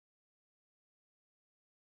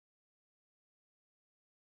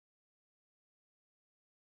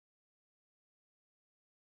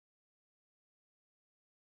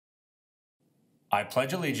I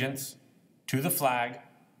pledge allegiance to the flag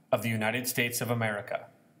of the United States of America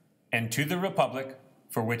and to the republic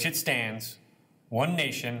for which it stands, one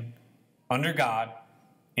nation, under God,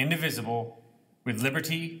 indivisible, with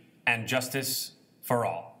liberty and justice for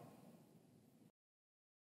all.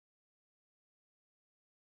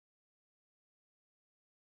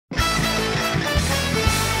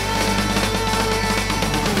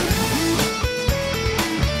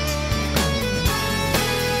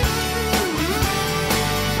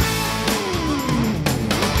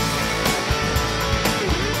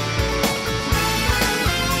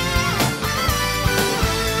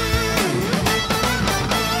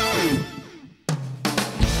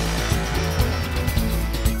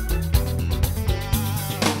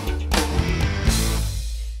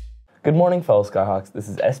 Good morning, fellow Skyhawks. This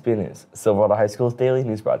is SBN News, Silverado High School's daily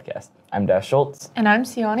news broadcast. I'm Dash Schultz. And I'm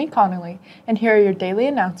Sione Connolly. And here are your daily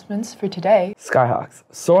announcements for today. Skyhawks,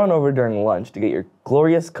 soar on over during lunch to get your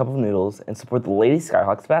glorious cup of noodles and support the Lady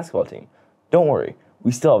Skyhawks basketball team. Don't worry,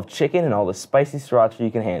 we still have chicken and all the spicy sriracha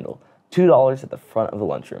you can handle. $2 at the front of the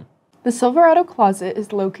lunchroom. The Silverado Closet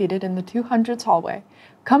is located in the 200s hallway.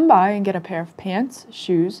 Come by and get a pair of pants,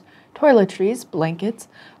 shoes, toiletries, blankets,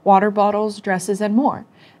 water bottles, dresses, and more.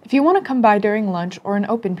 If you want to come by during lunch or an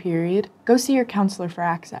open period, go see your counselor for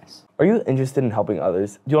access. Are you interested in helping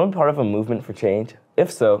others? Do you want to be part of a movement for change?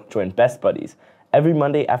 If so, join Best Buddies every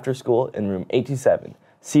Monday after school in room 827.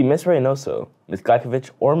 See Miss Reynoso, Miss Glaikovich,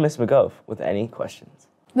 or Miss McGove with any questions.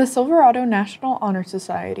 The Silverado National Honor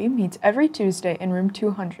Society meets every Tuesday in room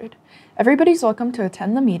 200. Everybody's welcome to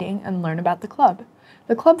attend the meeting and learn about the club.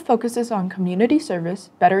 The club focuses on community service,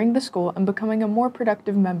 bettering the school, and becoming a more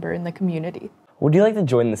productive member in the community. Would you like to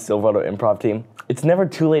join the Silverado Improv team? It's never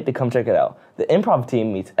too late to come check it out. The Improv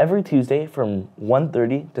team meets every Tuesday from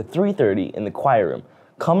 1:30 to 3:30 in the choir room.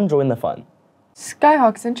 Come join the fun.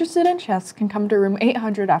 Skyhawks interested in chess can come to room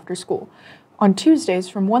 800 after school on Tuesdays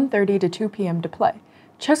from 1:30 to 2 p.m. to play.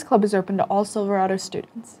 Chess Club is open to all Silverado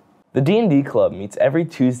students. The D&D Club meets every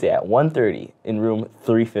Tuesday at 1:30 in room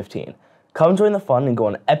 315. Come join the fun and go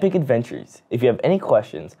on epic adventures. If you have any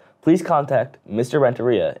questions, please contact Mr.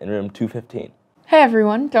 Renteria in room 215. Hey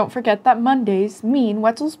everyone, don't forget that Mondays mean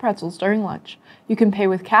Wetzel's Pretzels during lunch. You can pay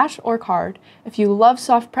with cash or card. If you love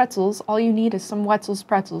soft pretzels, all you need is some Wetzel's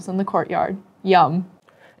Pretzels in the courtyard. Yum.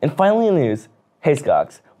 And finally in the news, hey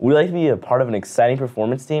Scots, would you like to be a part of an exciting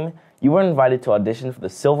performance team? You were invited to audition for the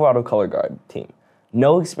Silverado Color Guard team.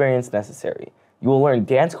 No experience necessary. You will learn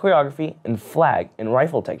dance choreography and flag and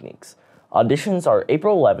rifle techniques. Auditions are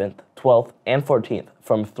April 11th, 12th, and 14th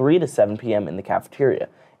from 3 to 7 p.m. in the cafeteria.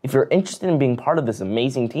 If you're interested in being part of this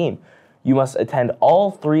amazing team, you must attend all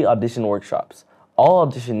 3 audition workshops. All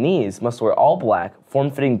auditionees must wear all black,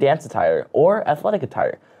 form-fitting dance attire or athletic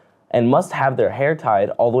attire, and must have their hair tied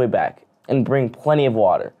all the way back, and bring plenty of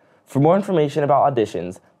water. For more information about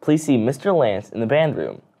auditions, please see Mr. Lance in the band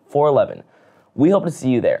room, 411. We hope to see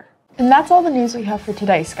you there. And that's all the news we have for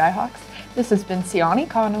today, Skyhawks. This has been Sione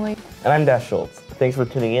Connolly. And I'm Dash Schultz. Thanks for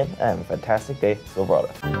tuning in, and have a fantastic day, Silverado.